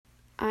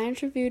I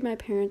interviewed my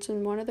parents,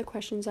 and one of the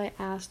questions I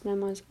asked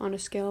them was, on a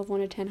scale of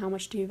 1 to 10, how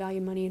much do you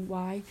value money and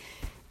why?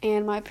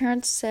 And my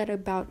parents said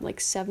about like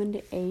 7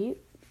 to 8,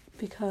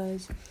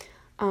 because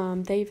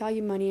they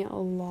value money a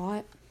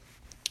lot,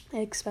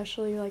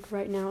 especially like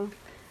right now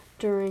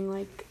during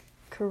like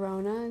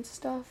Corona and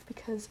stuff,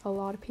 because a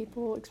lot of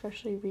people,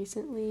 especially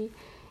recently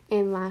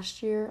and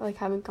last year, like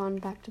haven't gone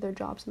back to their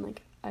jobs in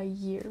like a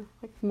year,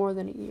 like more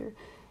than a year,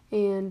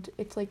 and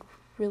it's like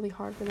really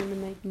hard for them to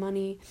make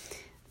money.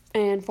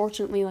 And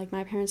fortunately, like,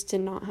 my parents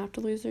did not have to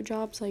lose their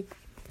jobs, like,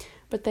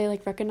 but they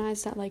like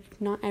recognize that like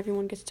not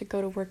everyone gets to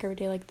go to work every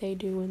day like they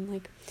do, and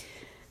like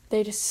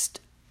they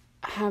just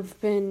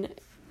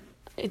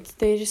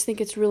they just think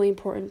it's really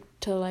important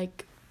to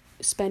like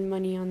spend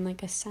money on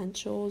like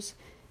essentials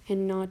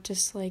and not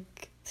just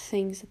like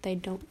things that they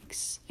don't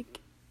like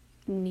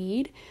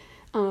need.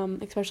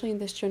 Especially in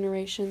this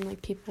generation,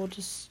 like people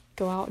just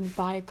go out and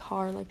buy a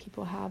car, like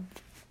people have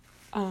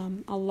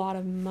a lot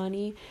of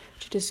money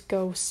to just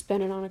go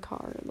spend it on a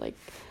car, like,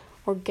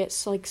 or get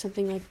like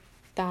something like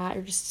that,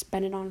 or just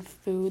spend it on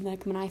food.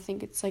 Like, when I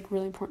think it's like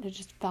really important to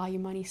just value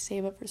money,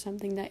 save up for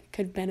something that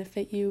could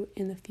benefit you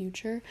in the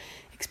future,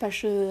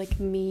 especially like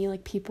me,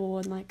 like people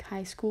in like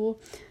high school,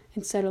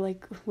 instead of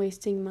like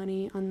wasting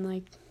money on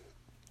like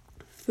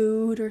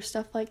food or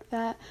stuff like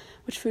that,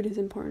 which food is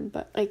important,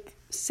 but like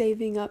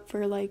saving up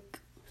for like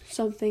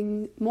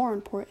something more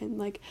important,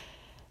 like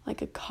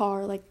a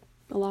car. Like,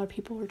 a lot of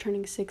people are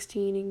turning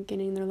 16 and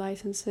getting their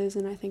licenses,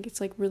 and I think it's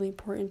like really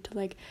important to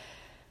like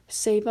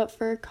save up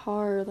for a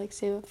car, or like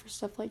save up for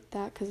stuff like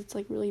that, because it's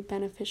like really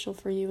beneficial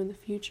for you in the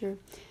future.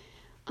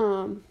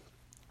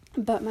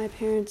 But my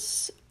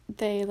parents,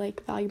 they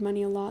like value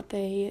money a lot.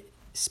 They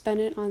spend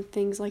it on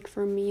things, like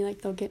for me,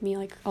 like they'll get me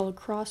like a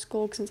lacrosse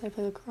goal, since I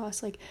play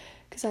lacrosse, like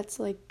because that's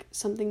like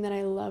something that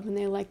I love, and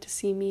they like to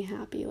see me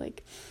happy.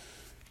 Like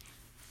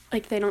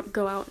they don't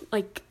go out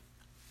like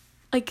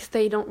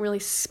they don't really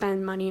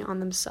spend money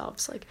on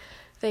themselves. Like,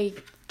 they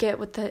get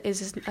what that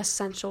is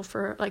essential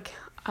for like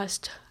us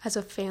as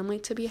a family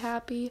to be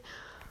happy,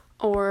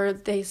 or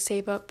they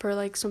save up for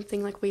like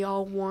something like we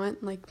all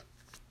want, like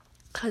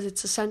because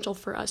it's essential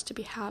for us to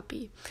be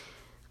happy.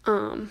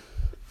 But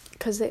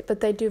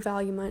they do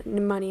value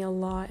money a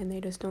lot, and they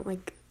just don't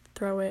like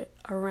throw it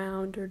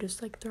around or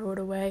just like throw it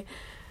away,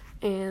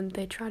 and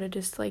they try to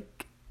just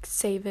like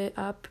save it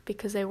up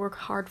because they work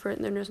hard for it,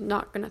 and they're just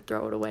not gonna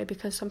throw it away,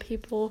 because some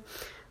people,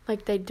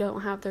 like, they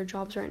don't have their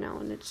jobs right now,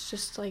 and it's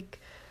just like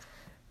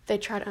they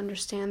try to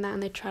understand that,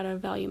 and they try to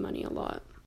value money a lot.